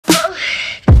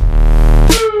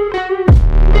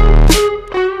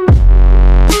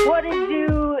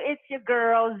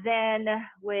girl Zen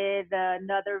with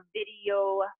another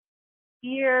video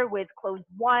here with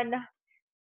ClosedWon.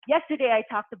 Yesterday I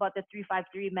talked about the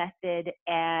 353 method,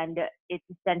 and it's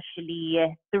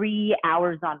essentially 3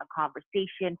 hours on a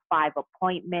conversation, 5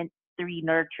 appointments, 3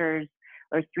 nurtures,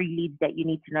 or 3 leads that you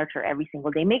need to nurture every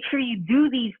single day. Make sure you do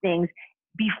these things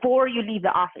before you leave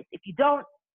the office. If you don't,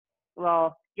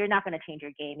 well, you're not going to change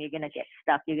your game. You're going to get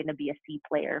stuck. You're going to be a C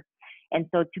player. And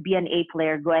so to be an A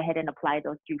player, go ahead and apply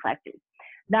those 3 factors.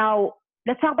 Now,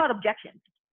 let's talk about objections.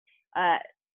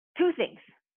 2 things,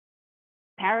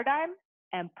 paradigm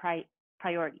and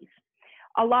priorities.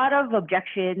 A lot of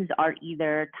objections are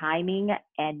either timing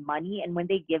and money. And when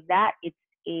they give that, it's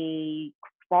a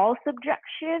false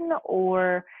objection,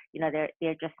 or,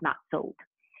 they're just not sold.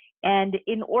 And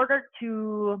in order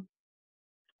to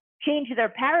change their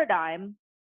paradigm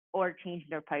or change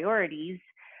their priorities,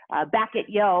 back at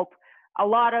Yelp, a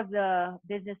lot of the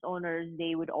business owners,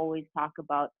 they would always talk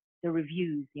about the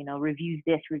reviews, reviews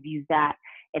this, reviews that,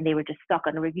 and they were just stuck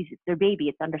on the reviews. It's their baby,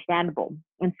 it's understandable.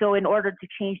 And so in order to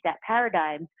change that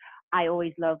paradigm, I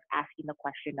always love asking the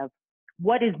question of,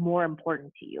 what is more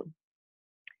important to you?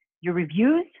 Your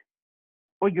reviews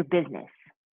or your business?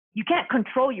 You can't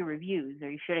control your reviews,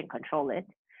 or you shouldn't control it.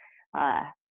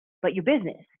 But your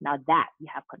business, now that you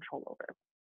have control over.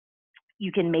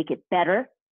 You can make it better,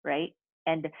 right?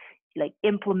 And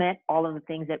implement all of the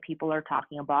things that people are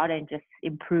talking about and just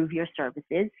improve your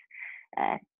services.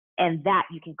 And that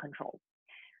you can control.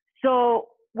 So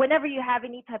whenever you have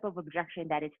any type of objection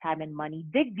that is time and money,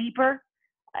 dig deeper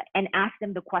and ask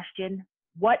them the question,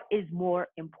 what is more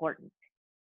important,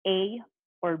 A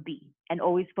or B? And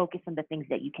always focus on the things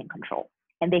that you can control.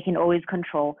 And they can always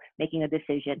control making a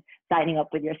decision, signing up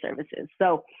with your services.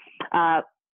 So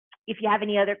if you have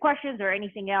any other questions or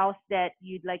anything else that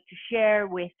you'd like to share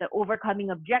with the overcoming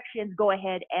objections, go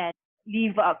ahead and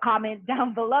leave a comment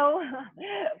down below.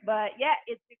 But yeah,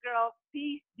 it's your girl.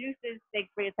 Peace, deuces. Thanks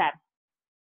for your time.